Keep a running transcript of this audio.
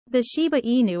The Shiba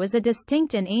Inu is a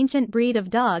distinct and ancient breed of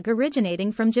dog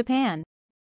originating from Japan.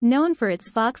 Known for its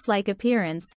fox-like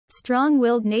appearance,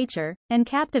 strong-willed nature, and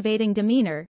captivating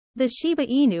demeanor, the Shiba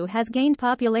Inu has gained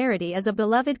popularity as a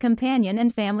beloved companion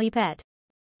and family pet.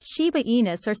 Shiba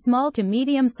Inus are small to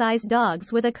medium-sized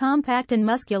dogs with a compact and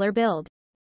muscular build.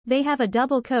 They have a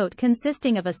double coat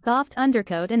consisting of a soft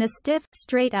undercoat and a stiff,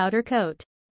 straight outer coat.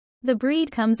 The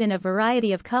breed comes in a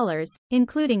variety of colors,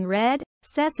 including red,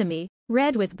 sesame,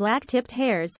 red with black-tipped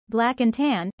hairs, black and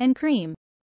tan, and cream.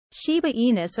 Shiba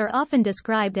Inus are often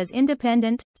described as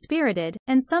independent, spirited,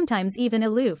 and sometimes even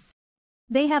aloof.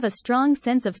 They have a strong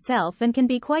sense of self and can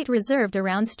be quite reserved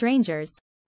around strangers.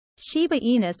 Shiba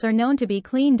Inus are known to be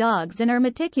clean dogs and are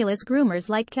meticulous groomers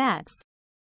like cats.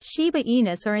 Shiba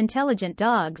Inus are intelligent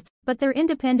dogs, but their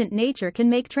independent nature can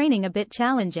make training a bit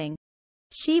challenging.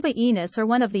 Shiba Inus are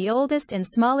one of the oldest and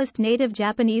smallest native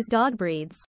Japanese dog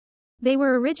breeds. They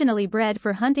were originally bred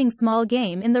for hunting small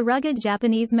game in the rugged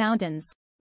Japanese mountains.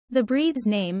 The breed's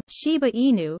name, Shiba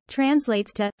Inu,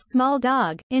 translates to small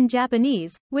dog in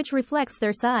Japanese, which reflects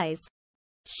their size.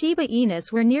 Shiba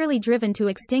Inus were nearly driven to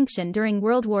extinction during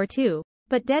World War II,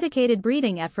 but dedicated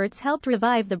breeding efforts helped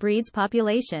revive the breed's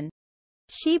population.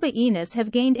 Shiba Inus have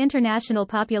gained international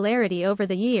popularity over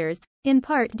the years, in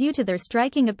part due to their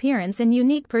striking appearance and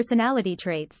unique personality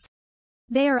traits.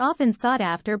 They are often sought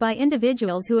after by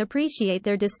individuals who appreciate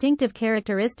their distinctive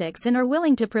characteristics and are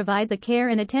willing to provide the care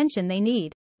and attention they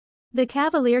need. The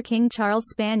Cavalier King Charles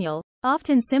Spaniel,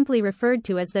 often simply referred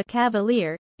to as the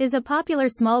Cavalier, is a popular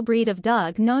small breed of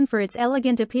dog known for its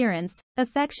elegant appearance,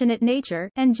 affectionate nature,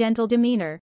 and gentle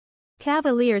demeanor.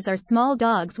 Cavaliers are small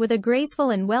dogs with a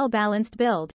graceful and well-balanced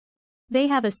build. They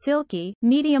have a silky,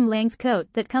 medium-length coat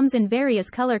that comes in various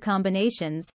color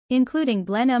combinations, including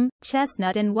blenheim,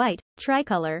 chestnut and white,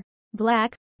 tricolor,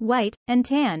 black, white, and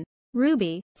tan,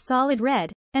 ruby, solid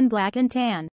red, and black and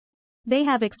tan. They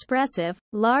have expressive,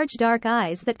 large dark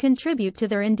eyes that contribute to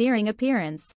their endearing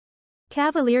appearance.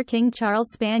 Cavalier King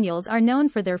Charles Spaniels are known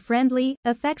for their friendly,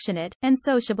 affectionate, and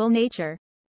sociable nature.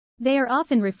 They are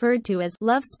often referred to as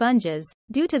love sponges,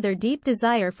 due to their deep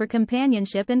desire for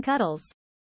companionship and cuddles.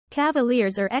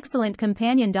 Cavaliers are excellent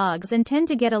companion dogs and tend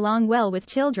to get along well with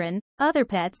children, other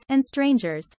pets, and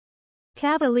strangers.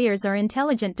 Cavaliers are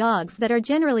intelligent dogs that are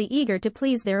generally eager to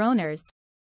please their owners.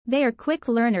 They are quick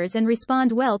learners and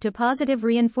respond well to positive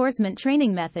reinforcement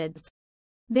training methods.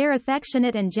 Their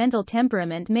affectionate and gentle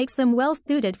temperament makes them well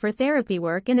suited for therapy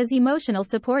work and as emotional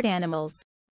support animals.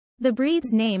 The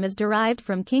breed's name is derived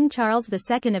from King Charles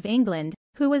II of England,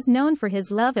 who was known for his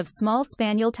love of small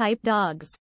spaniel-type dogs.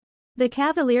 The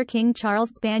Cavalier King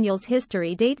Charles Spaniel's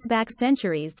history dates back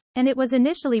centuries, and it was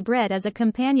initially bred as a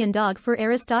companion dog for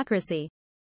aristocracy.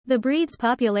 The breed's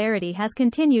popularity has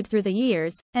continued through the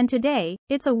years, and today,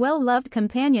 it's a well-loved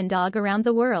companion dog around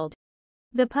the world.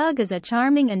 The Pug is a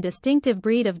charming and distinctive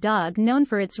breed of dog known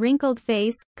for its wrinkled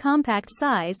face, compact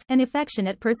size, and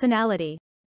affectionate personality.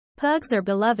 Pugs are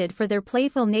beloved for their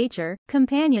playful nature,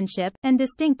 companionship, and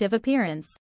distinctive appearance.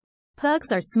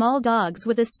 Pugs are small dogs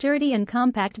with a sturdy and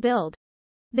compact build.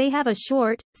 They have a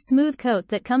short, smooth coat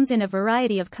that comes in a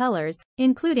variety of colors,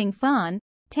 including fawn,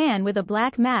 tan with a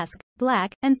black mask,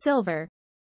 black, and silver.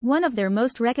 One of their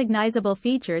most recognizable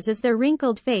features is their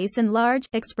wrinkled face and large,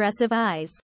 expressive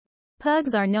eyes.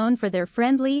 Pugs are known for their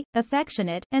friendly,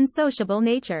 affectionate, and sociable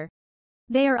nature.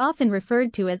 They are often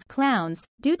referred to as clowns,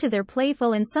 due to their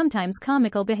playful and sometimes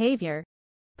comical behavior.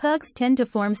 Pugs tend to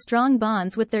form strong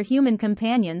bonds with their human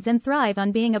companions and thrive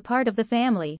on being a part of the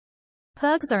family.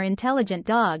 Pugs are intelligent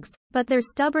dogs, but their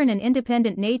stubborn and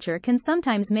independent nature can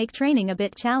sometimes make training a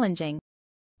bit challenging.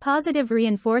 Positive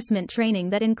reinforcement training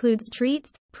that includes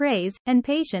treats, praise, and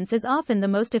patience is often the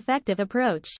most effective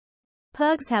approach.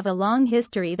 Pugs have a long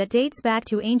history that dates back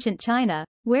to ancient China,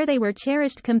 where they were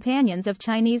cherished companions of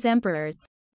Chinese emperors.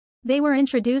 They were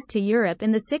introduced to Europe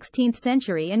in the 16th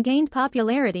century and gained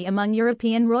popularity among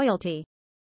European royalty.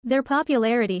 Their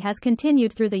popularity has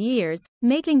continued through the years,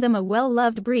 making them a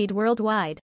well-loved breed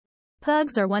worldwide.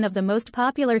 Pugs are one of the most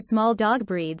popular small dog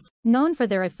breeds, known for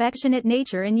their affectionate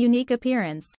nature and unique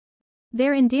appearance.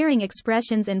 Their endearing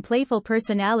expressions and playful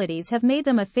personalities have made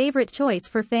them a favorite choice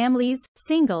for families,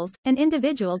 singles, and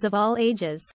individuals of all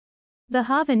ages. The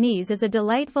Havanese is a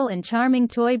delightful and charming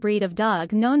toy breed of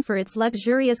dog known for its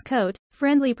luxurious coat,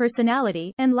 friendly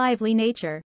personality, and lively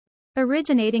nature.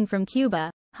 Originating from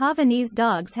Cuba, Havanese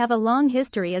dogs have a long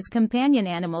history as companion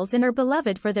animals and are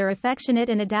beloved for their affectionate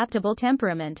and adaptable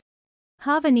temperament.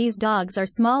 Havanese dogs are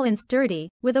small and sturdy,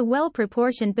 with a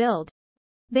well-proportioned build.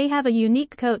 They have a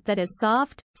unique coat that is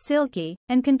soft, silky,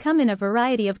 and can come in a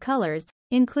variety of colors,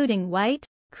 including white,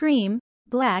 cream,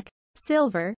 black,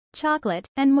 silver, chocolate,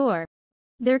 and more.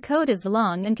 Their coat is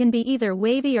long and can be either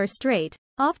wavy or straight,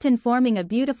 often forming a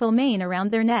beautiful mane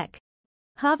around their neck.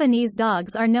 Havanese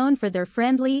dogs are known for their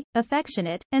friendly,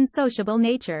 affectionate, and sociable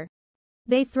nature.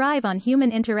 They thrive on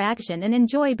human interaction and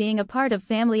enjoy being a part of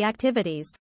family activities.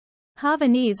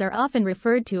 Havanese are often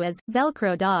referred to as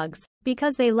Velcro dogs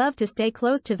because they love to stay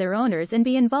close to their owners and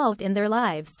be involved in their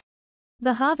lives.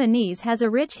 The Havanese has a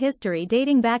rich history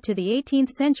dating back to the 18th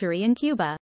century in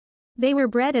Cuba. They were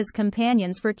bred as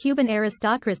companions for Cuban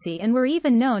aristocracy and were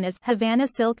even known as Havana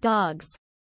silk dogs.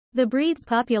 The breed's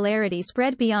popularity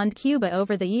spread beyond Cuba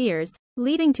over the years,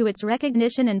 leading to its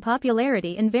recognition and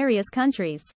popularity in various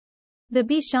countries. The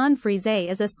Bichon Frise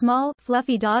is a small,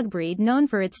 fluffy dog breed known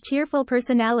for its cheerful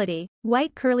personality,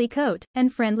 white curly coat,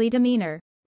 and friendly demeanor.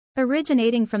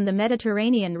 Originating from the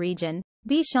Mediterranean region,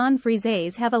 Bichon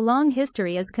Frises have a long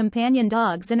history as companion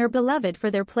dogs and are beloved for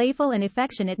their playful and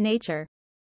affectionate nature.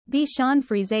 Bichon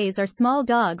Frises are small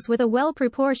dogs with a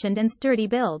well-proportioned and sturdy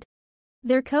build.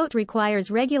 Their coat requires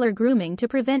regular grooming to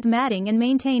prevent matting and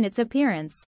maintain its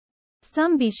appearance.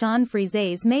 Some Bichon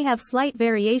Frises may have slight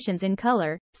variations in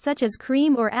color, such as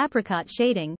cream or apricot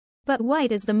shading, but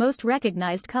white is the most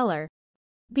recognized color.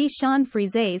 Bichon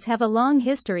Frises have a long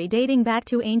history dating back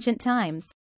to ancient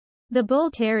times. The Bull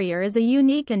Terrier is a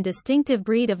unique and distinctive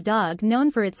breed of dog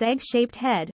known for its egg-shaped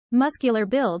head, muscular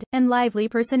build, and lively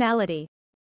personality.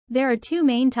 There are two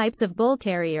main types of Bull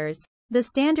Terriers, the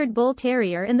Standard Bull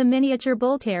Terrier and the Miniature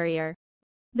Bull Terrier.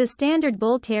 The Standard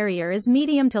Bull Terrier is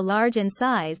medium to large in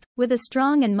size, with a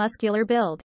strong and muscular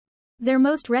build. Their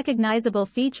most recognizable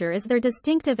feature is their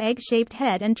distinctive egg-shaped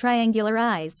head and triangular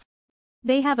eyes.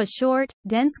 They have a short,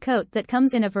 dense coat that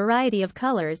comes in a variety of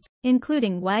colors,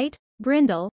 including white,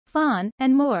 brindle, fawn,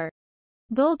 and more.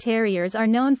 Bull Terriers are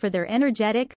known for their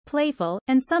energetic, playful,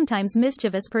 and sometimes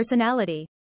mischievous personality.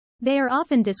 They are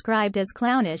often described as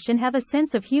clownish and have a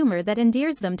sense of humor that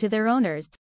endears them to their owners.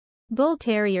 Bull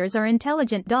Terriers are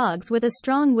intelligent dogs with a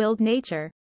strong-willed nature.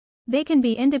 They can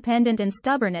be independent and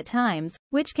stubborn at times,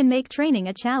 which can make training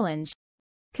a challenge.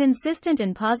 Consistent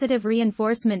and positive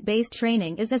reinforcement-based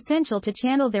training is essential to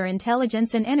channel their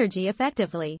intelligence and energy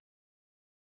effectively.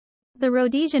 The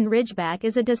Rhodesian Ridgeback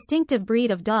is a distinctive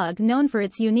breed of dog known for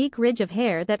its unique ridge of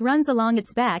hair that runs along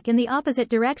its back in the opposite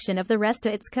direction of the rest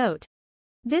of its coat.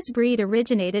 This breed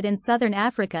originated in southern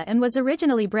Africa and was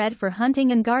originally bred for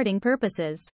hunting and guarding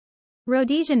purposes.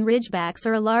 Rhodesian Ridgebacks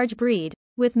are a large breed,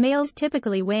 with males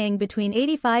typically weighing between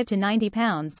 85 to 90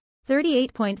 pounds,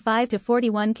 38.5 to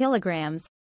 41 kilograms,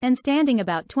 and standing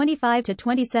about 25 to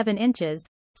 27 inches,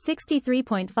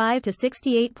 63.5 to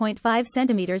 68.5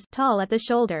 centimeters tall at the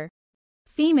shoulder.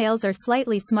 Females are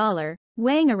slightly smaller,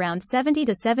 weighing around 70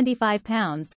 to 75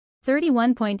 pounds,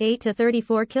 31.8 to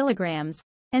 34 kilograms,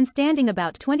 and standing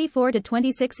about 24 to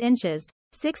 26 inches,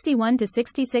 61 to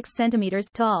 66 centimeters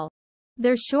tall.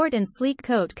 Their short and sleek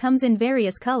coat comes in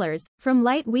various colors, from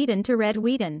light wheaten to red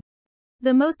wheaten.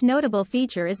 The most notable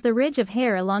feature is the ridge of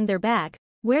hair along their back,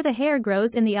 where the hair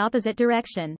grows in the opposite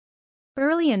direction.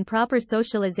 Early and proper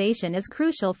socialization is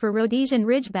crucial for Rhodesian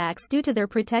Ridgebacks due to their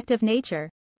protective nature.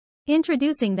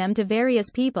 Introducing them to various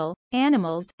people,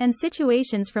 animals, and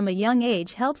situations from a young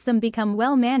age helps them become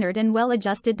well-mannered and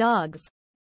well-adjusted dogs.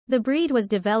 The breed was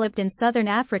developed in southern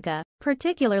Africa,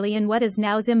 particularly in what is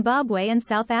now Zimbabwe and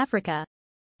South Africa.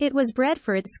 It was bred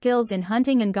for its skills in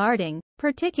hunting and guarding,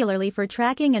 particularly for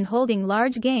tracking and holding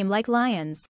large game like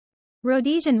lions.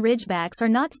 Rhodesian Ridgebacks are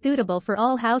not suitable for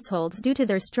all households due to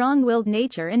their strong-willed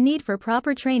nature and need for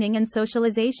proper training and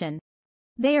socialization.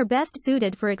 They are best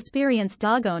suited for experienced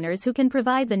dog owners who can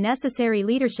provide the necessary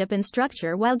leadership and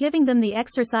structure while giving them the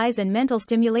exercise and mental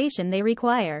stimulation they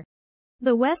require.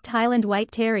 The West Highland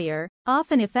White Terrier,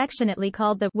 often affectionately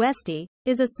called the Westie,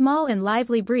 is a small and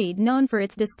lively breed known for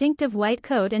its distinctive white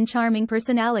coat and charming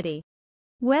personality.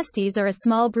 Westies are a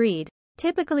small breed,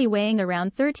 typically weighing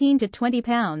around 13 to 20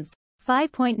 pounds,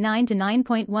 5.9 to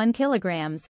 9.1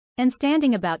 kilograms, and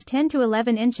standing about 10 to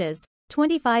 11 inches,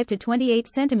 25 to 28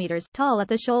 centimeters tall at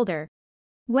the shoulder.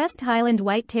 West Highland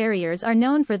White Terriers are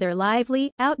known for their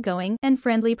lively, outgoing, and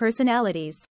friendly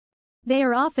personalities. They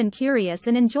are often curious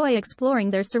and enjoy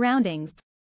exploring their surroundings.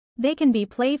 They can be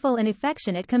playful and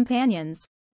affectionate companions.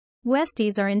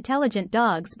 Westies are intelligent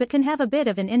dogs but can have a bit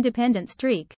of an independent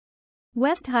streak.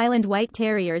 West Highland White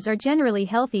Terriers are generally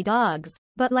healthy dogs,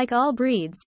 but like all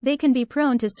breeds, they can be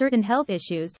prone to certain health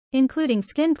issues, including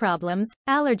skin problems,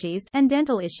 allergies, and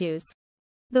dental issues.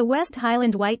 The West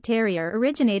Highland White Terrier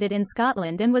originated in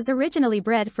Scotland and was originally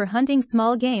bred for hunting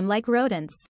small game like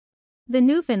rodents. The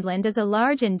Newfoundland is a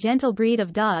large and gentle breed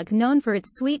of dog known for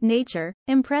its sweet nature,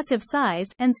 impressive size,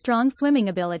 and strong swimming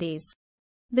abilities.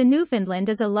 The Newfoundland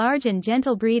is a large and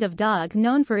gentle breed of dog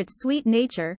known for its sweet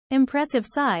nature, impressive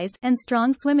size, and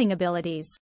strong swimming abilities.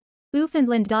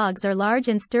 Newfoundland dogs are large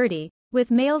and sturdy, with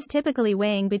males typically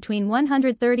weighing between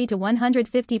 130 to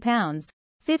 150 pounds,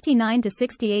 59 to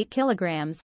 68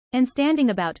 kilograms, and standing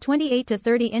about 28 to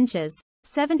 30 inches,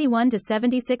 71 to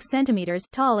 76 centimeters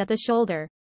tall at the shoulder.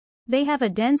 They have a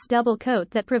dense double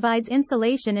coat that provides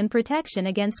insulation and protection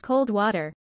against cold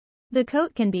water. The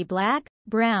coat can be black,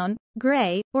 brown,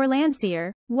 gray, or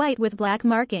Landseer, white with black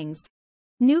markings.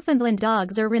 Newfoundland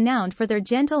dogs are renowned for their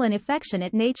gentle and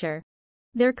affectionate nature.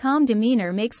 Their calm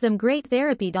demeanor makes them great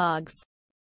therapy dogs.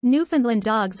 Newfoundland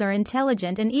dogs are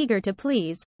intelligent and eager to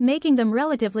please, making them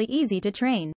relatively easy to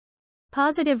train.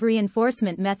 Positive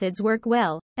reinforcement methods work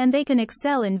well, and they can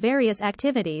excel in various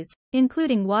activities,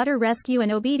 including water rescue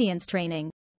and obedience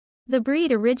training. The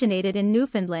breed originated in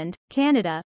Newfoundland,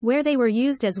 Canada, where they were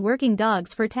used as working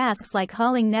dogs for tasks like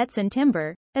hauling nets and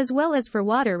timber, as well as for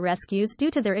water rescues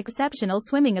due to their exceptional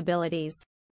swimming abilities.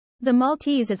 The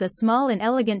Maltese is a small and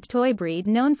elegant toy breed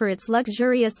known for its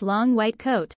luxurious long white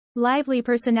coat, lively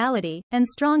personality, and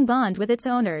strong bond with its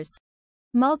owners.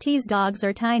 Maltese dogs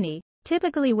are tiny,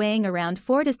 typically weighing around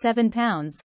 4 to 7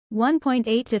 pounds,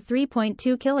 1.8 to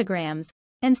 3.2 kilograms,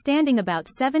 and standing about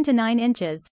 7 to 9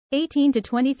 inches, 18 to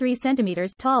 23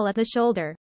 centimeters tall at the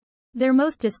shoulder. Their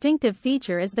most distinctive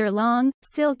feature is their long,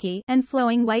 silky, and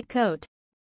flowing white coat.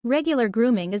 Regular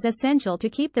grooming is essential to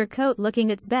keep their coat looking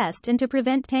its best and to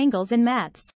prevent tangles and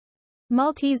mats.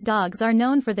 Maltese dogs are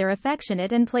known for their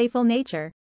affectionate and playful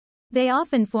nature. They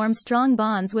often form strong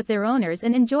bonds with their owners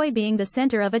and enjoy being the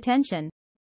center of attention.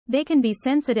 They can be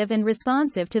sensitive and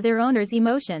responsive to their owners'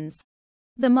 emotions.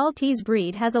 The Maltese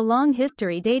breed has a long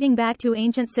history dating back to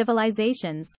ancient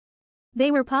civilizations. They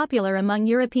were popular among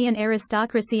European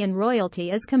aristocracy and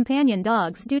royalty as companion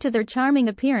dogs due to their charming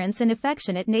appearance and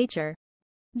affectionate nature.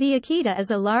 The Akita is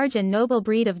a large and noble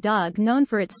breed of dog known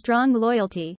for its strong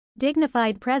loyalty,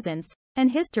 dignified presence,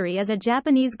 and history as a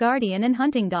Japanese guardian and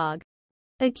hunting dog.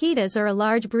 Akitas are a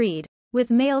large breed,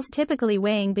 with males typically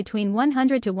weighing between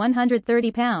 100 to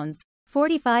 130 pounds,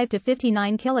 45 to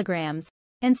 59 kilograms,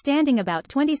 and standing about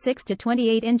 26 to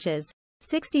 28 inches,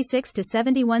 66 to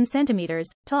 71 centimeters,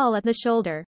 tall at the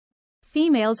shoulder.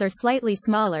 Females are slightly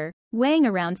smaller, weighing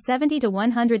around 70 to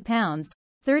 100 pounds,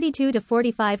 32 to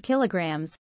 45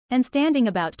 kilograms, and standing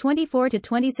about 24 to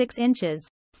 26 inches,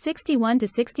 61 to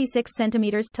 66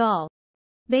 centimeters tall.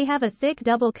 They have a thick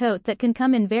double coat that can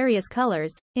come in various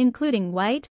colors, including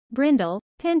white, brindle,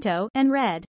 pinto, and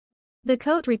red. The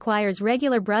coat requires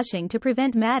regular brushing to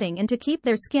prevent matting and to keep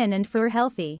their skin and fur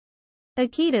healthy.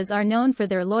 Akitas are known for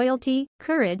their loyalty,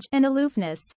 courage, and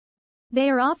aloofness. They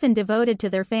are often devoted to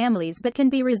their families but can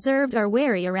be reserved or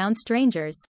wary around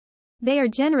strangers. They are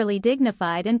generally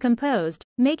dignified and composed,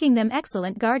 making them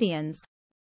excellent guardians.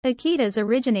 Akitas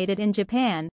originated in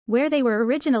Japan, where they were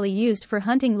originally used for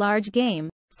hunting large game,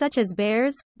 such as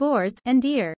bears, boars, and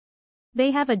deer.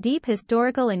 They have a deep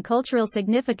historical and cultural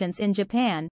significance in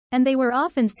Japan, and they were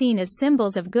often seen as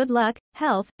symbols of good luck,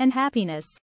 health, and happiness.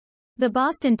 The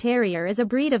Boston Terrier is a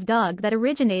breed of dog that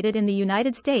originated in the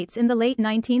United States in the late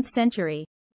 19th century.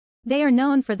 They are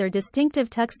known for their distinctive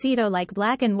tuxedo-like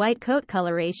black and white coat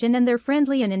coloration and their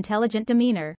friendly and intelligent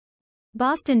demeanor.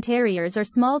 Boston Terriers are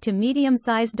small to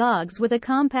medium-sized dogs with a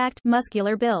compact,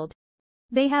 muscular build.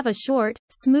 They have a short,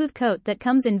 smooth coat that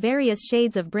comes in various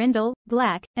shades of brindle,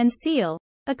 black, and seal,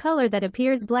 a color that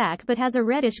appears black but has a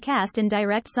reddish cast in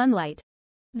direct sunlight.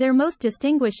 Their most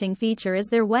distinguishing feature is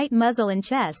their white muzzle and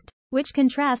chest, which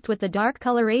contrast with the dark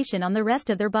coloration on the rest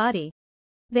of their body.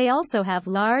 They also have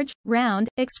large, round,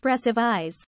 expressive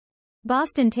eyes.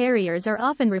 Boston Terriers are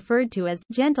often referred to as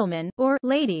gentlemen or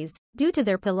ladies, due to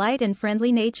their polite and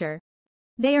friendly nature.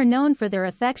 They are known for their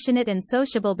affectionate and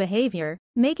sociable behavior,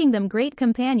 making them great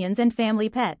companions and family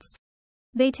pets.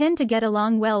 They tend to get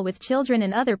along well with children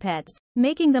and other pets,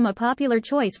 making them a popular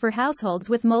choice for households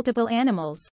with multiple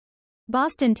animals.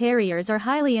 Boston Terriers are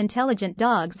highly intelligent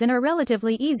dogs and are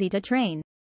relatively easy to train.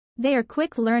 They are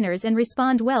quick learners and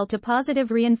respond well to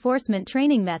positive reinforcement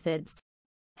training methods.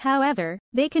 However,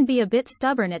 they can be a bit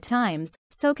stubborn at times,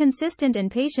 so consistent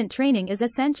and patient training is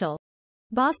essential.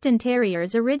 Boston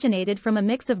Terriers originated from a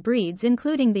mix of breeds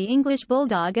including the English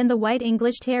Bulldog and the White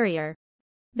English Terrier.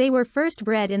 They were first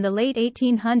bred in the late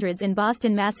 1800s in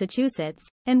Boston, Massachusetts,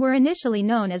 and were initially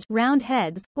known as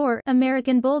Roundheads, or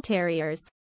American Bull Terriers.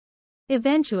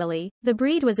 Eventually, the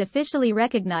breed was officially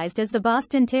recognized as the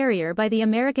Boston Terrier by the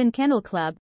American Kennel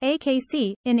Club,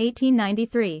 AKC, in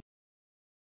 1893.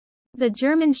 The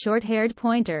German Short-Haired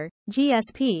Pointer,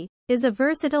 GSP, is a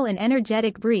versatile and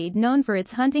energetic breed known for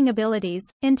its hunting abilities,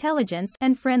 intelligence,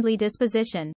 and friendly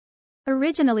disposition.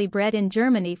 Originally bred in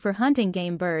Germany for hunting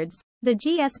game birds, the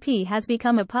GSP has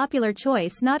become a popular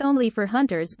choice not only for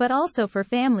hunters but also for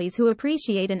families who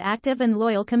appreciate an active and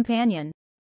loyal companion.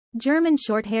 German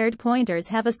short-haired pointers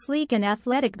have a sleek and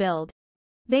athletic build.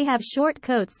 They have short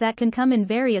coats that can come in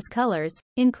various colors,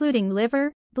 including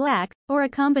liver, black, or a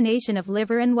combination of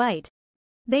liver and white.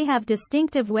 They have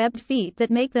distinctive webbed feet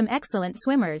that make them excellent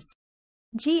swimmers.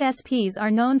 GSPs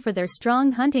are known for their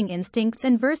strong hunting instincts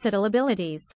and versatile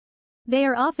abilities. They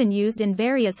are often used in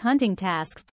various hunting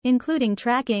tasks, including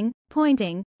tracking,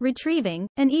 pointing, retrieving,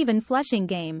 and even flushing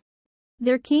game.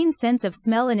 Their keen sense of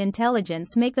smell and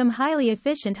intelligence make them highly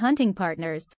efficient hunting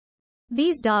partners.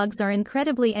 These dogs are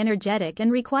incredibly energetic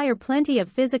and require plenty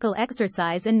of physical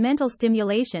exercise and mental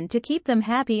stimulation to keep them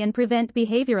happy and prevent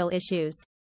behavioral issues.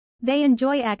 They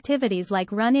enjoy activities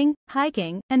like running,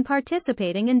 hiking, and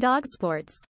participating in dog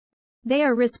sports. They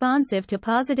are responsive to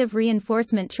positive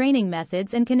reinforcement training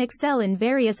methods and can excel in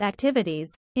various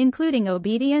activities, including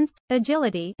obedience,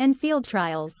 agility, and field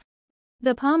trials.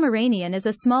 The Pomeranian is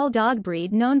a small dog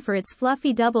breed known for its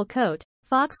fluffy double coat,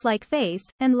 fox-like face,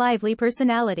 and lively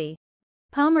personality.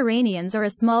 Pomeranians are a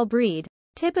small breed,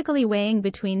 typically weighing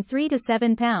between 3 to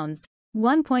 7 pounds,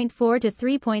 1.4 to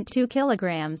 3.2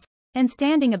 kilograms, and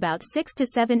standing about 6 to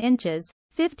 7 inches,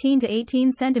 15 to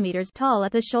 18 centimeters tall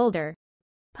at the shoulder.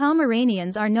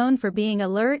 Pomeranians are known for being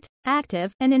alert,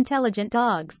 active, and intelligent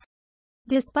dogs.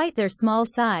 Despite their small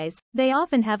size, they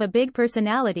often have a big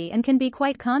personality and can be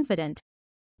quite confident.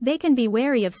 They can be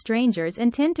wary of strangers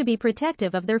and tend to be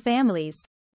protective of their families.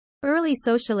 Early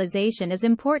socialization is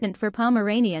important for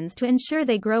Pomeranians to ensure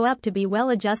they grow up to be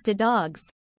well-adjusted dogs.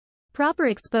 Proper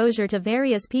exposure to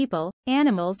various people,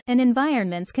 animals, and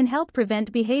environments can help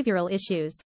prevent behavioral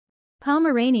issues.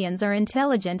 Pomeranians are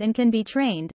intelligent and can be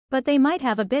trained, but they might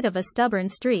have a bit of a stubborn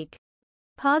streak.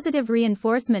 Positive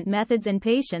reinforcement methods and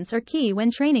patience are key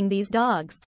when training these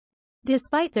dogs.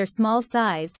 Despite their small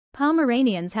size,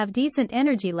 Pomeranians have decent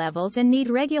energy levels and need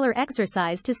regular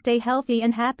exercise to stay healthy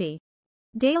and happy.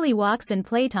 Daily walks and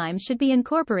playtime should be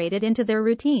incorporated into their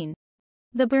routine.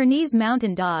 The Bernese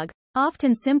Mountain Dog,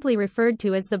 often simply referred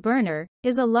to as the Berner,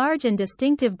 is a large and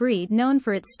distinctive breed known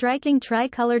for its striking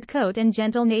tri-colored coat and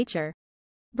gentle nature.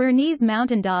 Bernese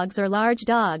Mountain Dogs are large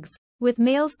dogs, with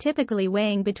males typically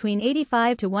weighing between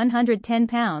 85 to 110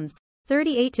 pounds,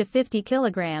 38 to 50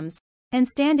 kilograms, and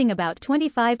standing about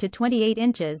 25 to 28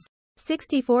 inches,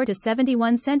 64 to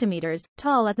 71 centimeters,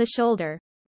 tall at the shoulder.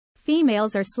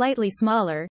 Females are slightly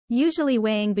smaller, usually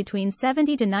weighing between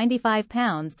 70 to 95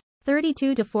 pounds,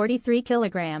 32 to 43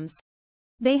 kilograms.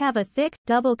 They have a thick,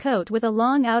 double coat with a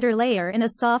long outer layer and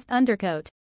a soft undercoat.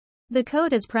 The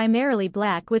coat is primarily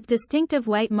black with distinctive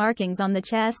white markings on the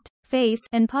chest, face,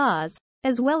 and paws,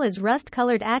 as well as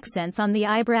rust-colored accents on the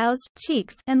eyebrows,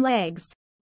 cheeks, and legs.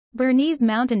 Bernese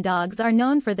Mountain Dogs are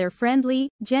known for their friendly,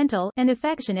 gentle, and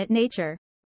affectionate nature.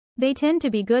 They tend to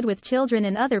be good with children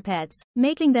and other pets,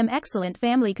 making them excellent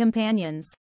family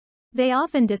companions. They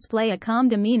often display a calm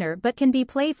demeanor but can be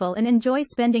playful and enjoy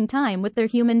spending time with their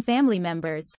human family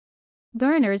members.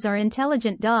 Berners are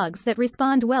intelligent dogs that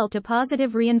respond well to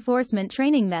positive reinforcement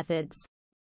training methods.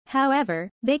 However,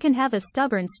 they can have a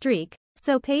stubborn streak,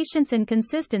 so patience and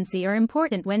consistency are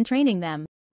important when training them.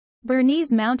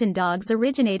 Bernese Mountain Dogs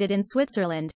originated in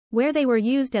Switzerland, where they were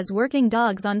used as working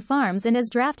dogs on farms and as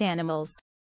draft animals.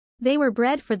 They were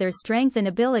bred for their strength and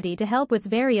ability to help with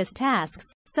various tasks,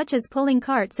 such as pulling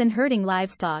carts and herding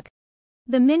livestock.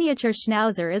 The miniature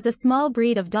Schnauzer is a small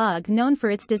breed of dog known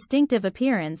for its distinctive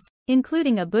appearance,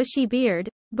 including a bushy beard,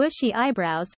 bushy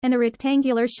eyebrows, and a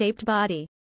rectangular-shaped body.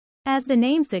 As the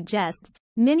name suggests,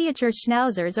 miniature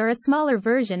Schnauzers are a smaller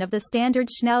version of the standard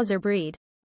Schnauzer breed.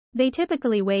 They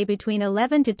typically weigh between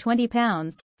 11 to 20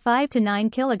 pounds, 5 to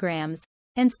 9 kilograms,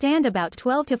 and stand about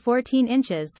 12 to 14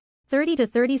 inches, 30 to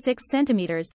 36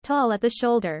 centimeters, tall at the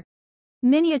shoulder.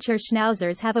 Miniature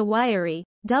Schnauzers have a wiry,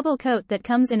 double coat that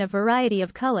comes in a variety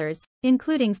of colors,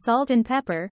 including salt and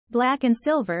pepper, black and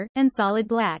silver, and solid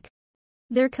black.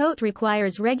 Their coat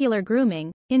requires regular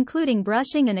grooming, including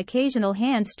brushing and occasional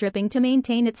hand stripping to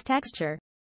maintain its texture.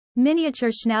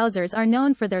 Miniature Schnauzers are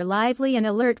known for their lively and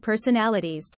alert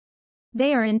personalities.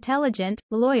 They are intelligent,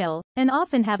 loyal, and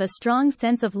often have a strong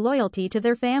sense of loyalty to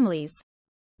their families.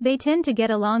 They tend to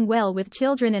get along well with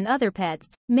children and other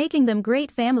pets, making them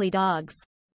great family dogs.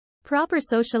 Proper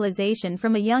socialization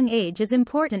from a young age is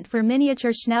important for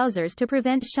miniature Schnauzers to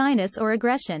prevent shyness or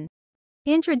aggression.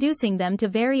 Introducing them to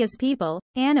various people,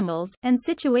 animals, and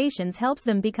situations helps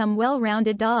them become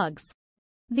well-rounded dogs.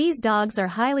 These dogs are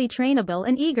highly trainable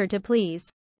and eager to please.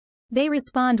 They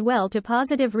respond well to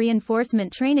positive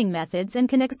reinforcement training methods and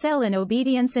can excel in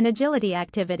obedience and agility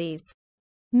activities.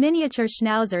 Miniature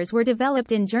Schnauzers were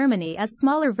developed in Germany as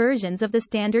smaller versions of the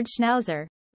standard Schnauzer.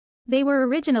 They were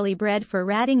originally bred for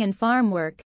ratting and farm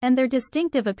work, and their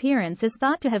distinctive appearance is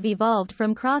thought to have evolved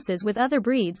from crosses with other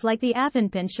breeds like the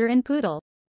Affenpinscher and Poodle.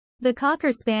 The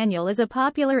Cocker Spaniel is a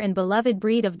popular and beloved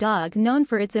breed of dog known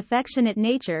for its affectionate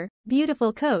nature,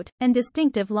 beautiful coat, and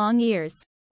distinctive long ears.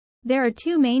 There are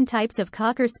two main types of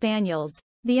Cocker Spaniels,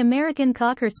 the American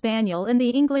Cocker Spaniel and the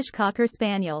English Cocker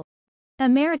Spaniel.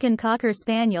 American Cocker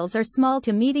Spaniels are small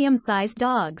to medium-sized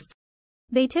dogs.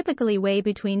 They typically weigh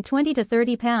between 20 to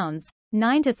 30 pounds,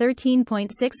 9 to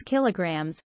 13.6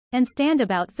 kilograms, and stand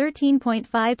about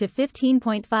 13.5 to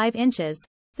 15.5 inches,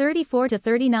 34 to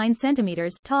 39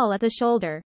 centimeters tall at the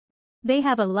shoulder. They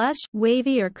have a lush,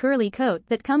 wavy or curly coat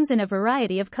that comes in a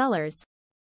variety of colors.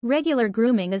 Regular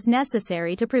grooming is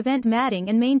necessary to prevent matting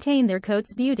and maintain their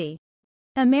coat's beauty.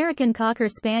 American Cocker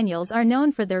Spaniels are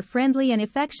known for their friendly and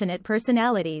affectionate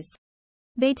personalities.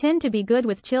 They tend to be good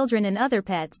with children and other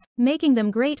pets, making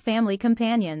them great family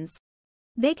companions.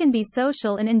 They can be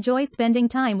social and enjoy spending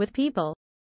time with people.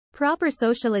 Proper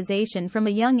socialization from a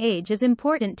young age is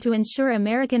important to ensure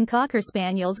American Cocker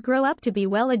Spaniels grow up to be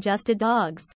well-adjusted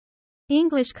dogs.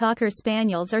 English Cocker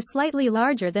Spaniels are slightly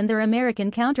larger than their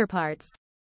American counterparts.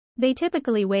 They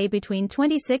typically weigh between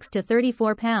 26 to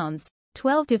 34 pounds,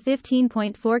 12 to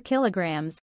 15.4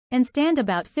 kilograms, and stand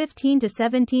about 15 to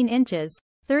 17 inches,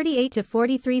 38 to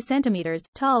 43 centimeters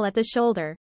tall at the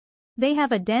shoulder. They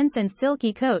have a dense and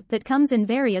silky coat that comes in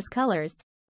various colors.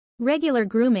 Regular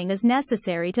grooming is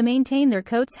necessary to maintain their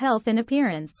coat's health and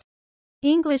appearance.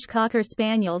 English Cocker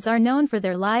Spaniels are known for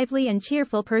their lively and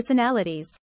cheerful personalities.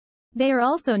 They are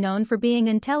also known for being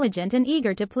intelligent and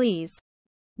eager to please.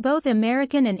 Both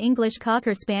American and English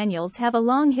Cocker Spaniels have a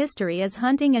long history as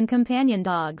hunting and companion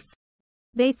dogs.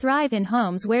 They thrive in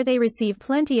homes where they receive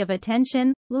plenty of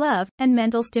attention, love, and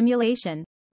mental stimulation.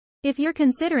 If you're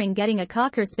considering getting a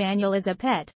Cocker Spaniel as a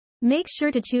pet, make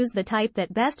sure to choose the type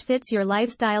that best fits your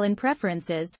lifestyle and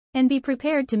preferences, and be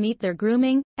prepared to meet their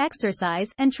grooming, exercise,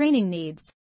 and training needs.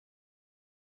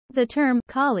 The term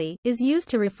collie is used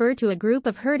to refer to a group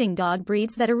of herding dog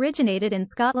breeds that originated in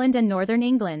Scotland and northern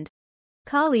England.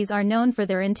 Collies are known for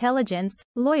their intelligence,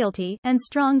 loyalty, and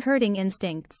strong herding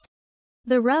instincts.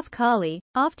 The rough collie,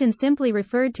 often simply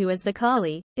referred to as the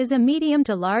collie, is a medium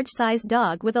to large-sized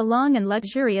dog with a long and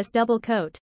luxurious double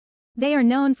coat. They are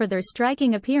known for their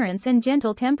striking appearance and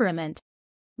gentle temperament.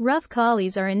 Rough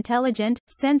collies are intelligent,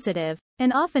 sensitive,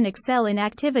 and often excel in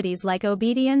activities like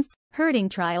obedience, herding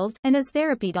trials, and as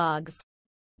therapy dogs.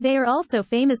 They are also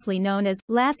famously known as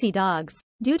lassie dogs,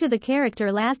 due to the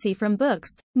character Lassie from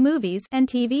books, movies, and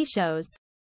TV shows.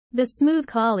 The smooth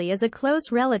collie is a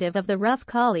close relative of the rough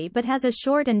collie but has a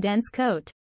short and dense coat.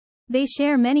 They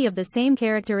share many of the same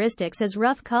characteristics as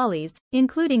rough collies,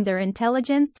 including their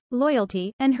intelligence,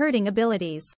 loyalty, and herding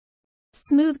abilities.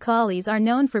 Smooth collies are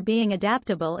known for being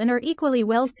adaptable and are equally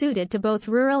well suited to both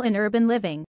rural and urban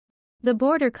living. The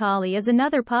border collie is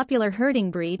another popular herding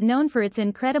breed known for its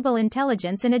incredible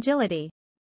intelligence and agility.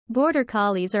 Border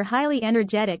collies are highly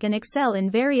energetic and excel in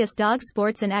various dog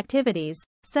sports and activities,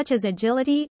 such as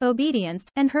agility, obedience,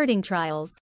 and herding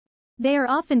trials. They are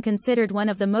often considered one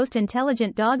of the most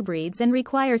intelligent dog breeds and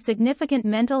require significant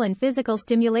mental and physical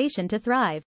stimulation to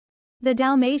thrive. The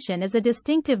Dalmatian is a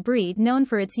distinctive breed known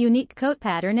for its unique coat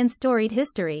pattern and storied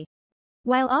history.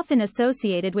 While often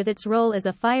associated with its role as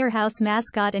a firehouse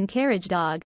mascot and carriage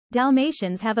dog,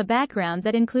 Dalmatians have a background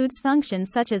that includes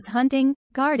functions such as hunting,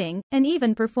 guarding, and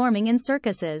even performing in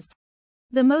circuses.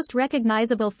 The most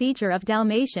recognizable feature of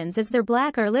Dalmatians is their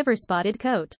black or liver-spotted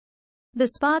coat. The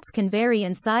spots can vary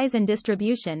in size and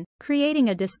distribution, creating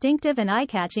a distinctive and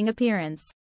eye-catching appearance.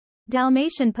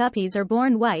 Dalmatian puppies are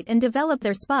born white and develop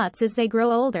their spots as they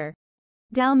grow older.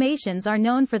 Dalmatians are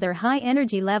known for their high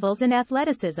energy levels and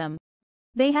athleticism.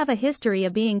 They have a history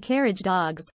of being carriage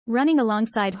dogs, running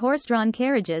alongside horse-drawn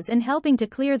carriages and helping to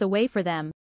clear the way for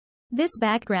them. This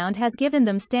background has given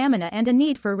them stamina and a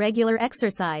need for regular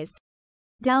exercise.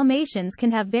 Dalmatians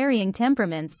can have varying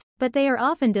temperaments, but they are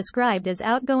often described as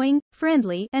outgoing,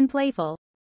 friendly, and playful.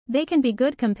 They can be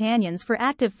good companions for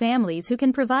active families who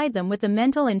can provide them with the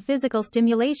mental and physical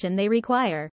stimulation they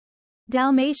require.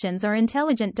 Dalmatians are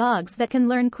intelligent dogs that can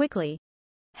learn quickly.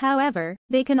 However,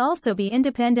 they can also be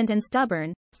independent and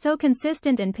stubborn, so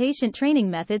consistent and patient training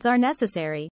methods are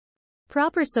necessary.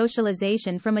 Proper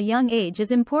socialization from a young age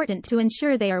is important to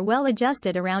ensure they are well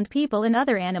adjusted around people and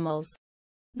other animals.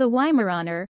 The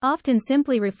Weimaraner, often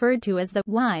simply referred to as the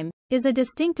Weim, is a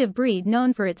distinctive breed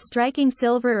known for its striking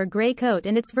silver or gray coat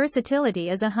and its versatility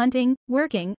as a hunting,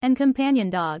 working, and companion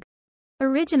dog.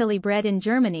 Originally bred in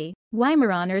Germany,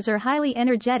 Weimaraners are highly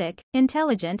energetic,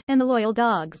 intelligent, and loyal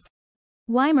dogs.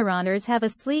 Weimaraners have a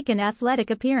sleek and athletic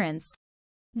appearance.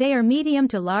 They are medium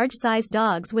to large-sized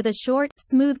dogs with a short,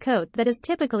 smooth coat that is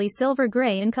typically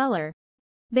silver-gray in color.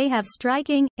 They have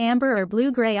striking, amber or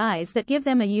blue-gray eyes that give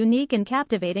them a unique and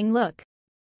captivating look.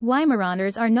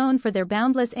 Weimaraners are known for their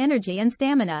boundless energy and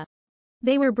stamina.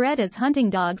 They were bred as hunting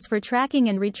dogs for tracking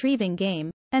and retrieving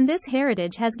game, and this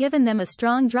heritage has given them a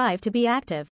strong drive to be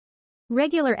active.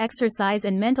 Regular exercise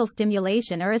and mental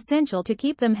stimulation are essential to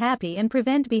keep them happy and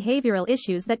prevent behavioral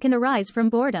issues that can arise from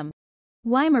boredom.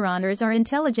 Weimaraners are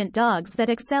intelligent dogs that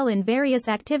excel in various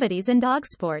activities and dog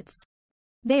sports.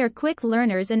 They are quick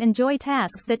learners and enjoy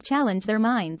tasks that challenge their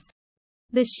minds.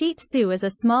 The Shih Tzu is a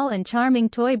small and charming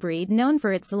toy breed known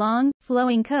for its long,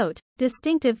 flowing coat,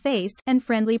 distinctive face, and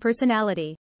friendly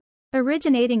personality.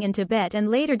 Originating in Tibet and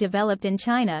later developed in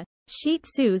China, Shih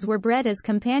Tzus were bred as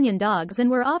companion dogs and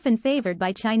were often favored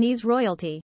by Chinese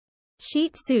royalty.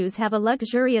 Shih Tzus have a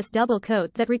luxurious double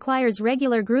coat that requires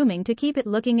regular grooming to keep it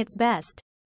looking its best.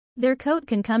 Their coat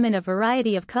can come in a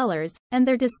variety of colors, and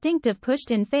their distinctive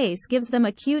pushed-in face gives them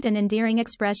a cute and endearing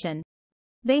expression.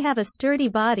 They have a sturdy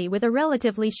body with a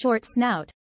relatively short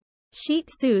snout. Shih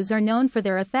Tzus are known for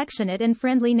their affectionate and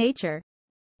friendly nature.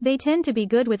 They tend to be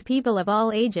good with people of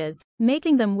all ages,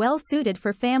 making them well-suited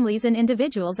for families and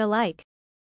individuals alike.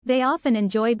 They often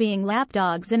enjoy being lap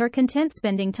dogs and are content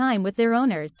spending time with their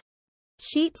owners.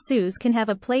 Shih Tzus can have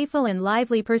a playful and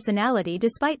lively personality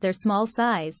despite their small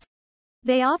size.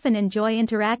 They often enjoy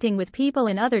interacting with people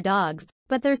and other dogs,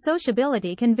 but their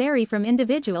sociability can vary from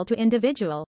individual to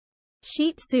individual.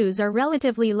 Shih Tzus are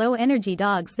relatively low-energy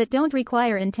dogs that don't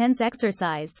require intense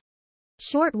exercise.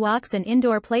 Short walks and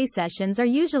indoor play sessions are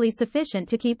usually sufficient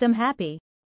to keep them happy.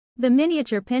 The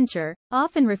miniature pinscher,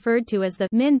 often referred to as the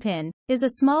Min Pin, is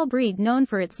a small breed known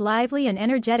for its lively and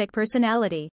energetic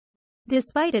personality.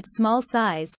 Despite its small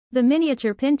size, the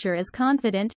miniature pinscher is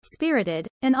confident, spirited,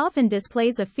 and often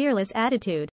displays a fearless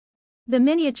attitude. The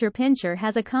miniature pinscher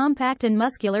has a compact and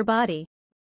muscular body.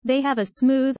 They have a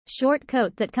smooth, short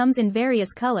coat that comes in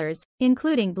various colors,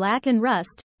 including black and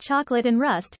rust, chocolate and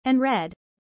rust, and red.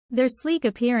 Their sleek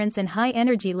appearance and high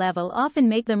energy level often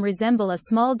make them resemble a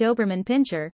small Doberman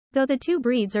pinscher, though the two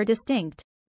breeds are distinct.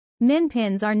 Min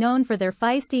Pins are known for their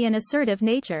feisty and assertive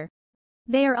nature.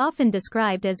 They are often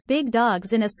described as big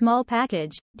dogs in a small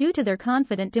package, due to their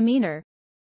confident demeanor.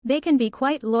 They can be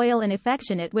quite loyal and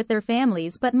affectionate with their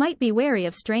families but might be wary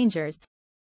of strangers.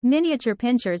 Miniature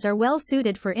pinschers are well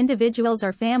suited for individuals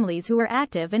or families who are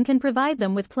active and can provide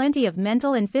them with plenty of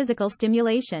mental and physical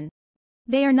stimulation.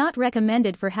 They are not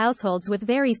recommended for households with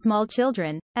very small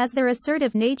children, as their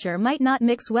assertive nature might not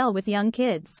mix well with young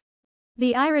kids.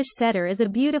 The Irish Setter is a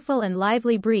beautiful and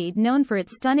lively breed known for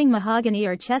its stunning mahogany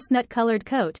or chestnut-colored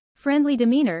coat, friendly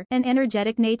demeanor, and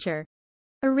energetic nature.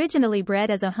 Originally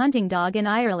bred as a hunting dog in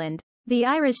Ireland, the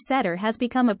Irish Setter has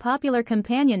become a popular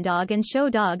companion dog and show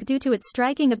dog due to its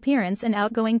striking appearance and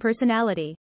outgoing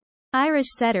personality. Irish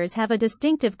Setters have a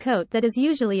distinctive coat that is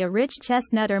usually a rich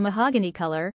chestnut or mahogany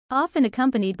color, often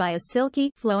accompanied by a silky,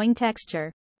 flowing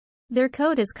texture. Their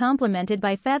coat is complemented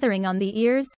by feathering on the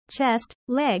ears, chest,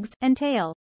 legs, and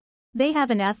tail. They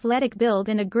have an athletic build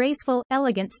and a graceful,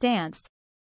 elegant stance.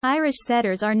 Irish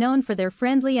Setters are known for their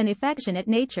friendly and affectionate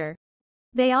nature.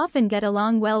 They often get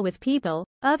along well with people,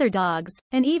 other dogs,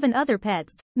 and even other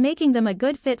pets, making them a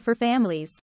good fit for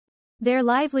families. Their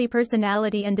lively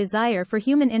personality and desire for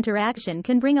human interaction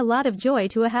can bring a lot of joy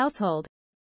to a household.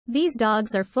 These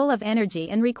dogs are full of energy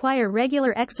and require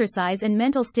regular exercise and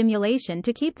mental stimulation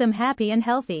to keep them happy and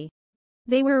healthy.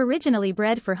 They were originally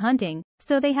bred for hunting,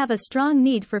 so they have a strong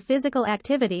need for physical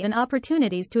activity and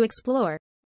opportunities to explore.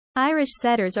 Irish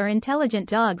Setters are intelligent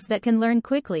dogs that can learn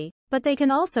quickly, but they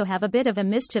can also have a bit of a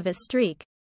mischievous streak.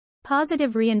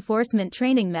 Positive reinforcement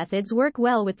training methods work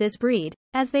well with this breed,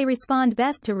 as they respond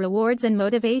best to rewards and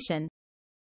motivation.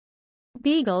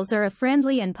 Beagles are a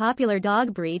friendly and popular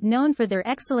dog breed known for their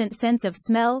excellent sense of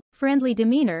smell, friendly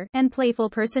demeanor, and playful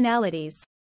personalities.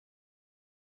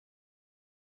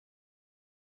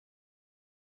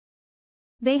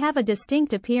 They have a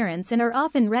distinct appearance and are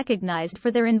often recognized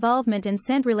for their involvement in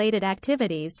scent-related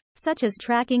activities, such as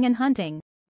tracking and hunting.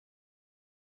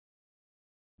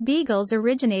 Beagles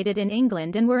originated in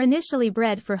England and were initially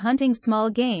bred for hunting small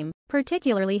game,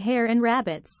 particularly hare and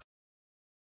rabbits.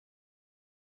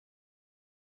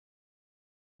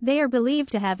 They are believed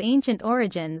to have ancient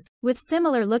origins, with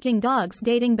similar-looking dogs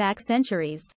dating back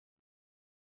centuries.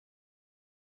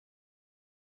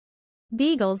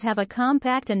 Beagles have a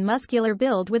compact and muscular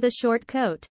build with a short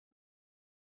coat.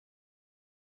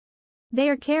 They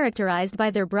are characterized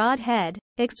by their broad head,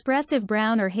 expressive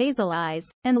brown or hazel eyes,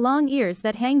 and long ears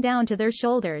that hang down to their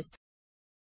shoulders.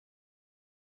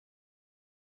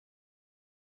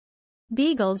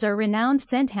 Beagles are renowned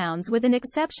scent hounds with an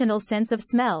exceptional sense of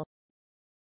smell.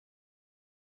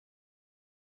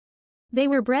 They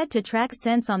were bred to track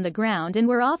scents on the ground and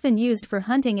were often used for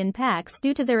hunting in packs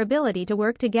due to their ability to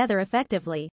work together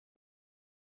effectively.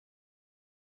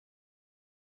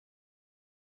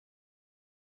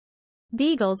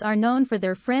 Beagles are known for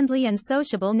their friendly and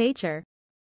sociable nature.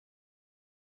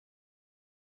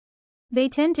 They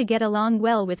tend to get along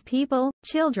well with people,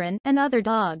 children, and other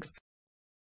dogs.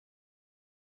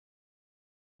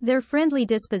 Their friendly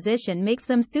disposition makes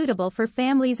them suitable for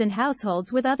families and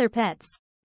households with other pets.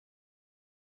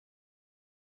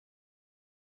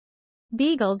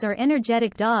 Beagles are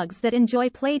energetic dogs that enjoy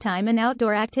playtime and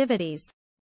outdoor activities.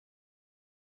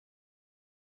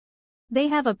 They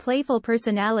have a playful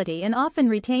personality and often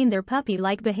retain their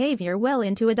puppy-like behavior well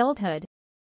into adulthood.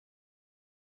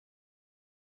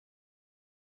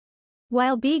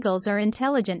 While beagles are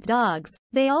intelligent dogs,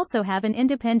 they also have an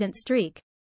independent streak.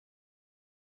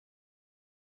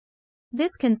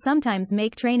 This can sometimes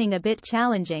make training a bit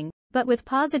challenging, but with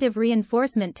positive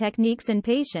reinforcement techniques and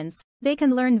patience, they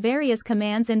can learn various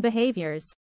commands and behaviors.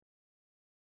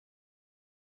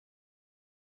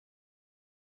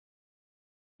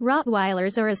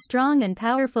 Rottweilers are a strong and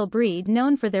powerful breed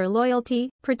known for their loyalty,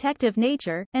 protective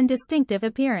nature, and distinctive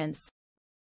appearance.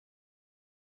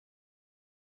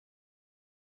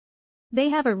 They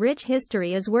have a rich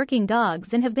history as working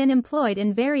dogs and have been employed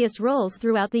in various roles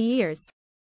throughout the years.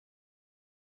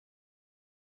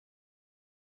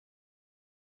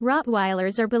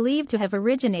 Rottweilers are believed to have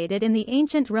originated in the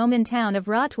ancient Roman town of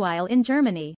Rottweil in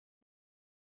Germany.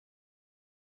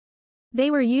 They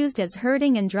were used as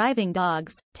herding and driving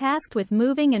dogs, tasked with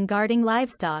moving and guarding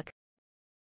livestock.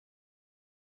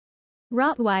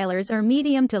 Rottweilers are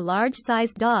medium to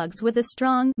large-sized dogs with a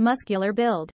strong, muscular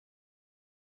build.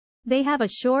 They have a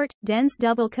short, dense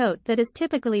double coat that is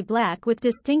typically black with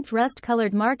distinct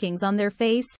rust-colored markings on their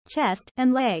face, chest,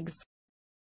 and legs.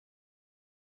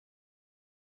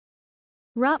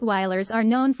 Rottweilers are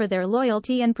known for their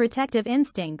loyalty and protective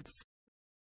instincts.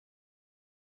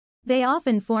 They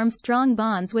often form strong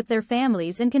bonds with their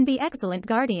families and can be excellent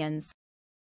guardians.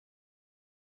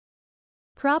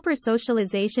 Proper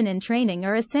socialization and training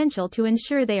are essential to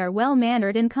ensure they are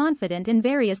well-mannered and confident in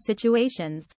various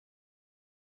situations.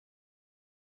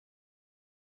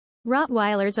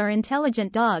 Rottweilers are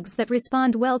intelligent dogs that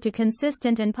respond well to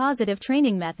consistent and positive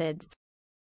training methods.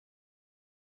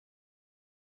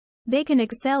 They can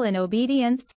excel in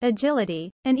obedience,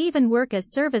 agility, and even work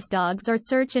as service dogs or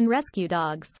search and rescue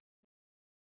dogs.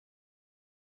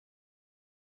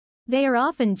 They are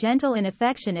often gentle and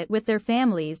affectionate with their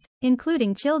families,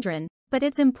 including children, but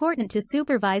it's important to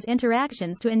supervise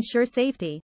interactions to ensure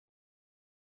safety.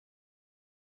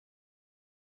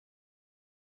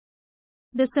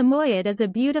 The Samoyed is a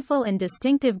beautiful and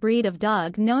distinctive breed of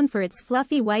dog known for its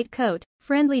fluffy white coat,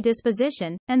 friendly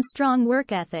disposition, and strong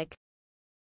work ethic.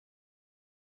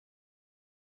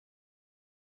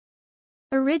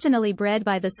 Originally bred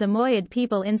by the Samoyed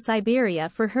people in Siberia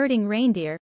for herding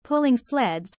reindeer, pulling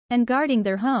sleds, and guarding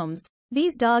their homes,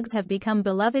 these dogs have become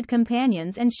beloved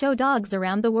companions and show dogs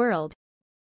around the world.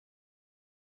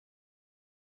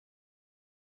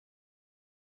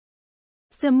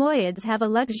 Samoyeds have a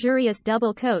luxurious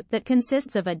double coat that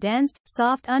consists of a dense,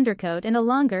 soft undercoat and a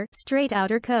longer, straight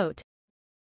outer coat.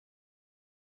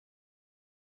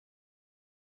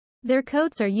 Their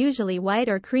coats are usually white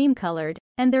or cream-colored,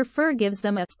 and their fur gives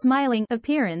them a smiling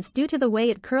appearance due to the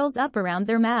way it curls up around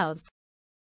their mouths.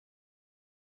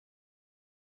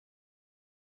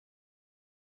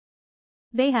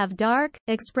 They have dark,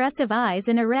 expressive eyes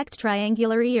and erect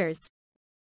triangular ears.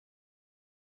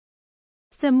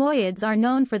 Samoyeds are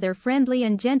known for their friendly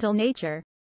and gentle nature.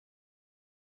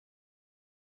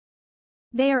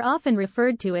 They are often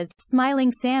referred to as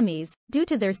smiling Sammies, due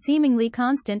to their seemingly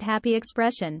constant happy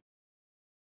expression.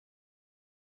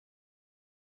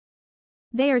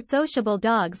 They are sociable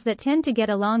dogs that tend to get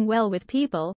along well with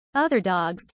people, other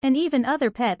dogs, and even other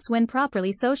pets when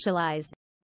properly socialized.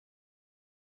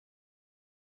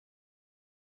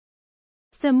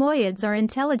 Samoyeds are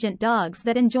intelligent dogs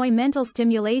that enjoy mental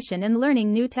stimulation and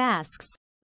learning new tasks.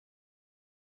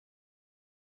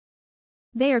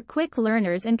 They are quick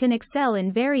learners and can excel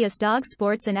in various dog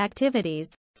sports and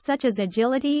activities, such as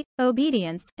agility,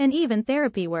 obedience, and even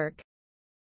therapy work.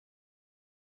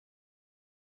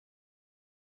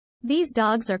 These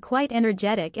dogs are quite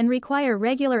energetic and require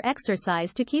regular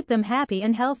exercise to keep them happy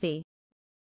and healthy.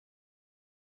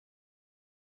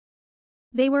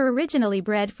 They were originally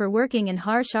bred for working in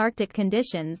harsh Arctic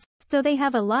conditions, so they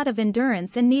have a lot of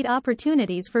endurance and need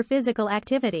opportunities for physical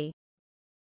activity.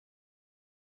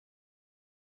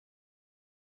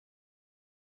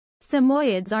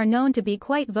 Samoyeds are known to be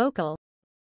quite vocal.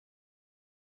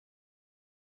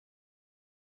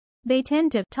 They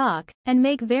tend to talk and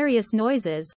make various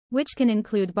noises, which can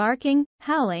include barking,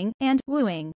 howling, and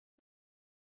wooing.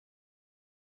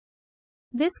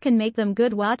 This can make them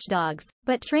good watchdogs,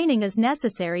 but training is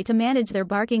necessary to manage their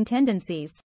barking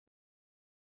tendencies.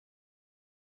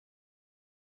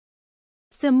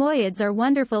 Samoyeds are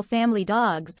wonderful family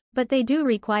dogs, but they do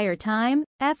require time,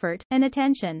 effort, and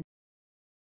attention.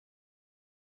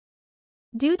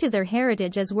 Due to their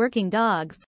heritage as working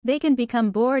dogs, they can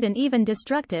become bored and even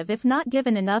destructive if not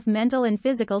given enough mental and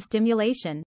physical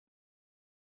stimulation.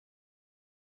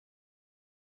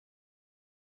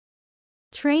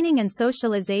 Training and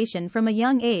socialization from a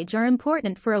young age are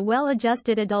important for a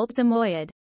well-adjusted adult Samoyed.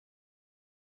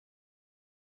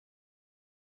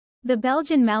 The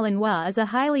Belgian Malinois is a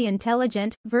highly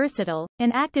intelligent, versatile,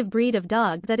 and active breed of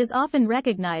dog that is often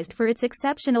recognized for its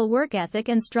exceptional work ethic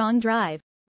and strong drive.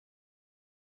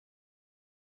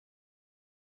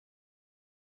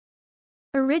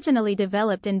 Originally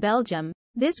developed in Belgium,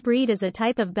 this breed is a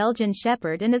type of Belgian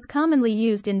Shepherd and is commonly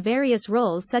used in various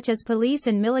roles such as police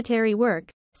and military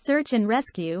work, search and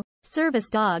rescue, service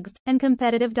dogs, and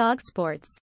competitive dog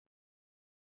sports.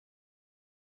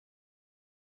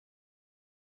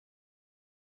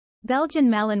 Belgian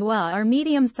Malinois are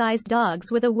medium-sized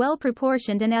dogs with a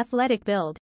well-proportioned and athletic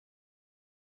build.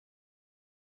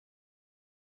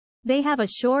 They have a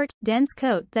short, dense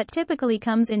coat that typically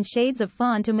comes in shades of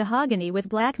fawn to mahogany with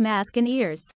black mask and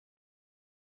ears.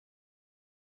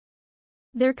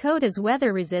 Their coat is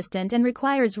weather-resistant and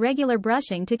requires regular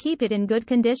brushing to keep it in good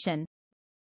condition.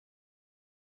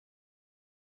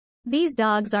 These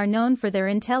dogs are known for their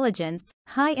intelligence,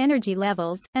 high energy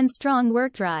levels, and strong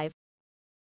work drive.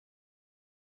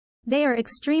 They are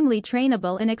extremely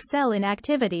trainable and excel in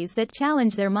activities that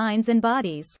challenge their minds and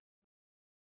bodies.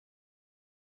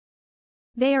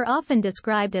 They are often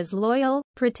described as loyal,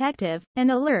 protective, and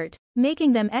alert,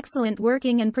 making them excellent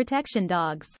working and protection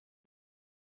dogs.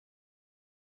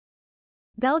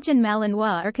 Belgian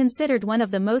Malinois are considered one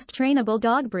of the most trainable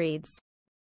dog breeds.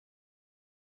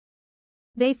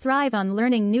 They thrive on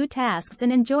learning new tasks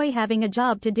and enjoy having a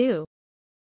job to do.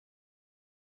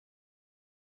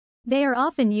 They are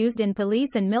often used in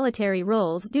police and military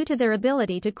roles due to their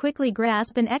ability to quickly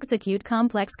grasp and execute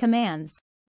complex commands.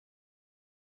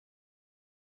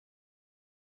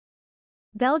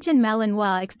 Belgian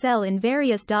Malinois excel in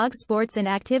various dog sports and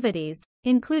activities,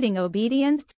 including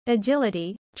obedience,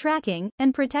 agility, tracking,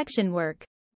 and protection work.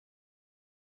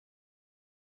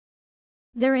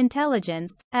 Their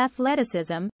intelligence,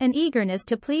 athleticism, and eagerness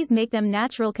to please make them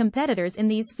natural competitors in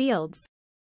these fields.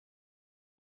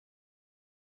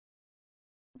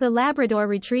 The Labrador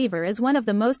Retriever is one of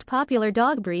the most popular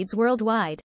dog breeds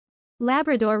worldwide.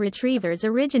 Labrador Retrievers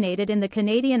originated in the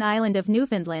Canadian island of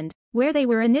Newfoundland, where they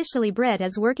were initially bred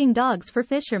as working dogs for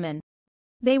fishermen.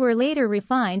 They were later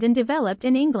refined and developed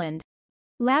in England.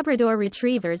 Labrador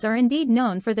Retrievers are indeed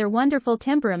known for their wonderful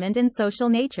temperament and social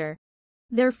nature.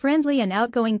 Their friendly and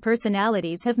outgoing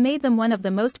personalities have made them one of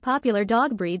the most popular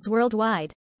dog breeds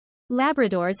worldwide.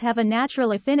 Labradors have a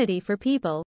natural affinity for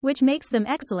people, which makes them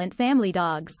excellent family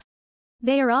dogs.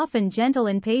 They are often gentle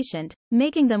and patient,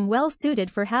 making them well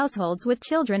suited for households with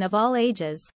children of all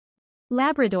ages.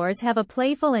 Labradors have a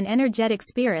playful and energetic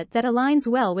spirit that aligns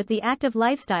well with the active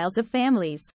lifestyles of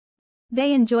families.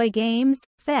 They enjoy games,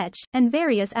 fetch, and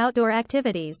various outdoor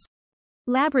activities.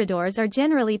 Labradors are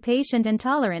generally patient and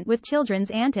tolerant with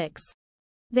children's antics.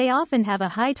 They often have a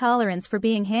high tolerance for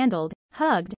being handled,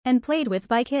 hugged, and played with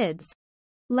by kids.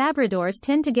 Labradors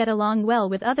tend to get along well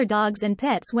with other dogs and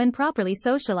pets when properly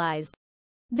socialized.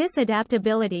 This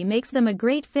adaptability makes them a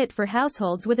great fit for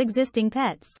households with existing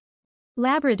pets.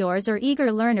 Labradors are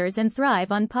eager learners and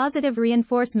thrive on positive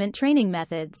reinforcement training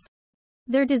methods.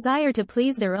 Their desire to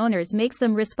please their owners makes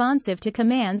them responsive to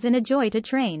commands and a joy to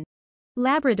train.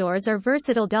 Labradors are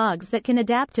versatile dogs that can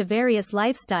adapt to various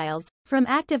lifestyles, from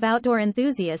active outdoor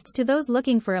enthusiasts to those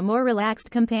looking for a more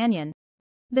relaxed companion.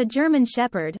 The German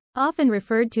Shepherd, often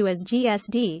referred to as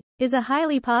GSD, is a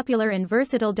highly popular and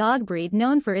versatile dog breed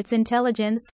known for its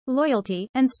intelligence, loyalty,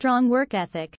 and strong work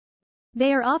ethic.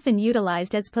 They are often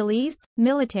utilized as police,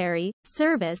 military,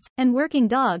 service, and working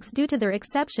dogs due to their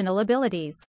exceptional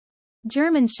abilities.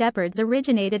 German Shepherds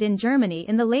originated in Germany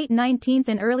in the late 19th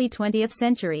and early 20th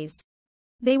centuries.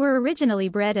 They were originally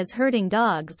bred as herding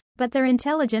dogs, but their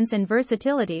intelligence and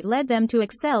versatility led them to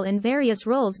excel in various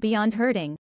roles beyond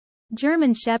herding.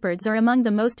 German Shepherds are among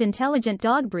the most intelligent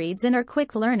dog breeds and are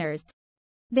quick learners.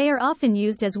 They are often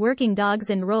used as working dogs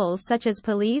in roles such as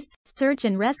police, search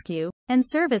and rescue, and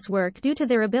service work due to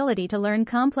their ability to learn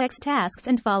complex tasks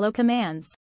and follow commands.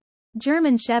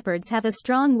 German Shepherds have a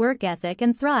strong work ethic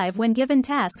and thrive when given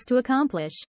tasks to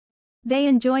accomplish. They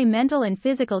enjoy mental and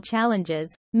physical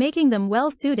challenges, making them well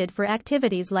suited for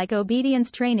activities like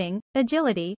obedience training,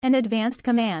 agility, and advanced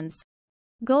commands.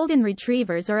 Golden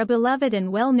Retrievers are a beloved and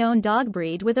well-known dog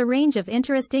breed with a range of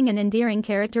interesting and endearing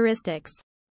characteristics.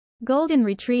 Golden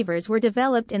Retrievers were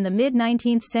developed in the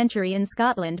mid-19th century in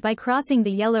Scotland by crossing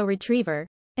the Yellow Retriever,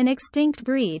 an extinct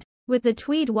breed, with the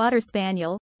Tweed Water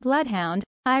Spaniel, Bloodhound,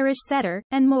 Irish Setter,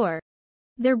 and more.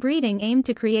 Their breeding aimed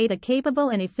to create a capable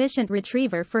and efficient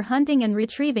retriever for hunting and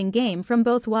retrieving game from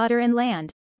both water and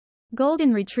land.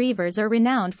 Golden Retrievers are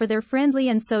renowned for their friendly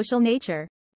and social nature.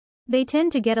 They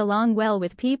tend to get along well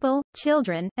with people,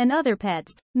 children, and other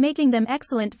pets, making them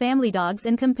excellent family dogs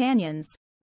and companions.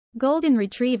 Golden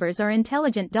Retrievers are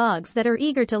intelligent dogs that are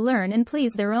eager to learn and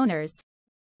please their owners.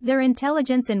 Their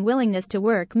intelligence and willingness to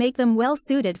work make them well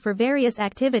suited for various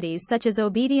activities such as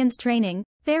obedience training,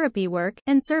 therapy work,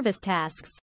 and service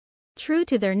tasks. True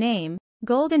to their name,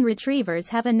 Golden Retrievers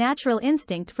have a natural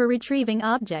instinct for retrieving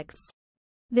objects.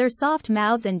 Their soft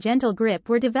mouths and gentle grip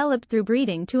were developed through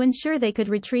breeding to ensure they could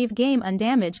retrieve game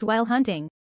undamaged while hunting.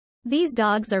 These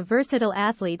dogs are versatile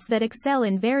athletes that excel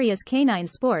in various canine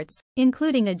sports,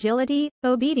 including agility,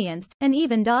 obedience, and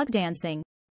even dog dancing.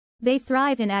 They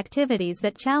thrive in activities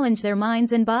that challenge their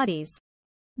minds and bodies.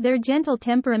 Their gentle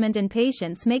temperament and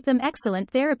patience make them excellent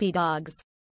therapy dogs.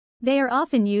 They are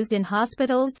often used in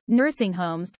hospitals, nursing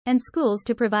homes, and schools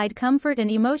to provide comfort and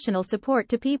emotional support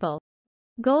to people.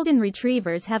 Golden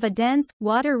Retrievers have a dense,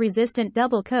 water-resistant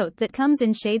double coat that comes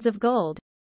in shades of gold.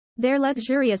 Their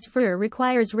luxurious fur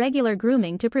requires regular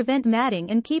grooming to prevent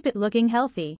matting and keep it looking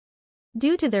healthy.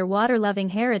 Due to their water-loving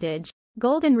heritage,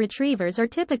 Golden Retrievers are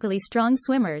typically strong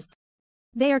swimmers.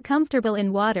 They are comfortable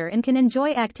in water and can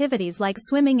enjoy activities like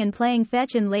swimming and playing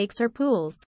fetch in lakes or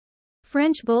pools.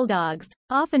 French Bulldogs,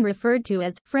 often referred to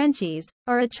as Frenchies,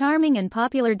 are a charming and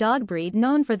popular dog breed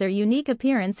known for their unique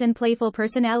appearance and playful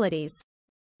personalities.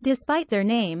 Despite their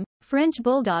name, French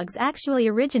Bulldogs actually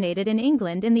originated in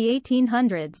England in the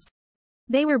 1800s.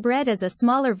 They were bred as a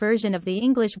smaller version of the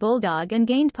English Bulldog and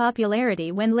gained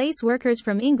popularity when lace workers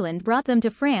from England brought them to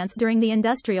France during the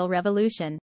Industrial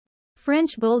Revolution.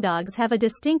 French Bulldogs have a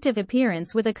distinctive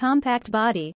appearance with a compact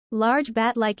body, large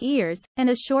bat-like ears, and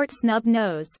a short snubbed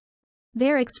nose.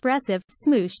 Their expressive,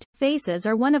 smooshed faces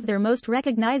are one of their most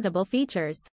recognizable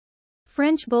features.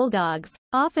 French Bulldogs,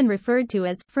 often referred to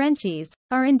as Frenchies,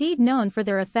 are indeed known for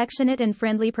their affectionate and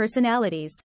friendly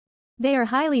personalities. They are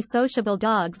highly sociable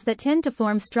dogs that tend to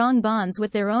form strong bonds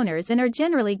with their owners and are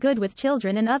generally good with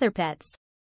children and other pets.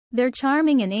 Their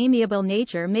charming and amiable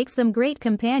nature makes them great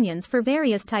companions for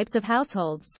various types of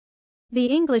households. The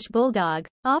English Bulldog,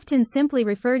 often simply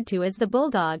referred to as the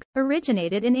Bulldog,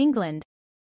 originated in England.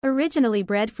 Originally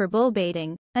bred for bull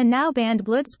baiting, a now banned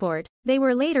blood sport, they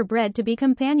were later bred to be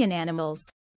companion animals.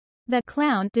 The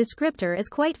clown descriptor is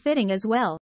quite fitting as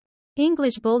well.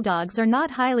 English Bulldogs are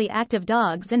not highly active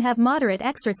dogs and have moderate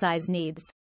exercise needs.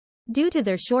 Due to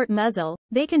their short muzzle,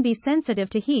 they can be sensitive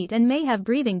to heat and may have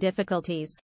breathing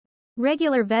difficulties.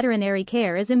 Regular veterinary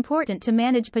care is important to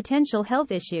manage potential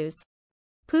health issues.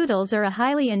 Poodles are a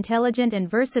highly intelligent and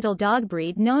versatile dog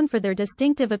breed known for their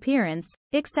distinctive appearance,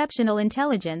 exceptional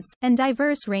intelligence, and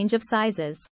diverse range of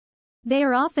sizes. They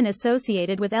are often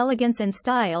associated with elegance and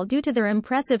style due to their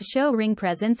impressive show ring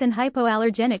presence and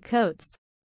hypoallergenic coats.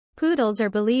 Poodles are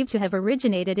believed to have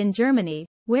originated in Germany,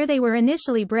 where they were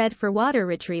initially bred for water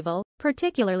retrieval,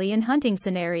 particularly in hunting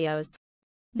scenarios.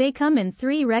 They come in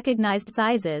 3 recognized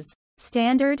sizes: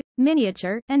 standard,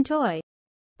 miniature, and toy.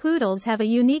 Poodles have a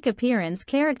unique appearance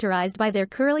characterized by their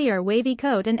curly or wavy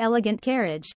coat and elegant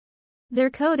carriage. Their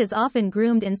coat is often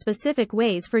groomed in specific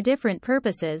ways for different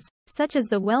purposes, such as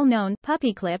the well-known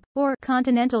puppy clip or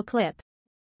continental clip.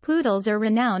 Poodles are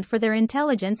renowned for their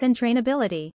intelligence and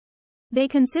trainability. They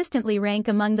consistently rank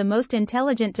among the most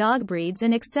intelligent dog breeds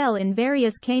and excel in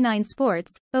various canine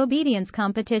sports, obedience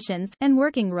competitions, and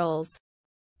working roles.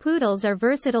 Poodles are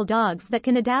versatile dogs that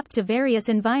can adapt to various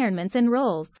environments and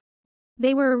roles.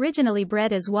 They were originally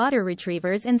bred as water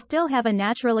retrievers and still have a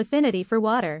natural affinity for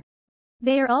water.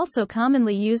 They are also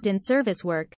commonly used in service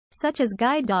work, such as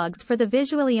guide dogs for the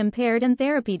visually impaired and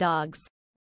therapy dogs.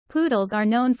 Poodles are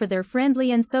known for their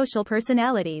friendly and social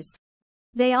personalities.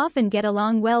 They often get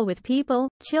along well with people,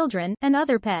 children, and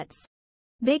other pets.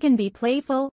 They can be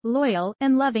playful, loyal,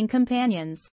 and loving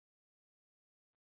companions.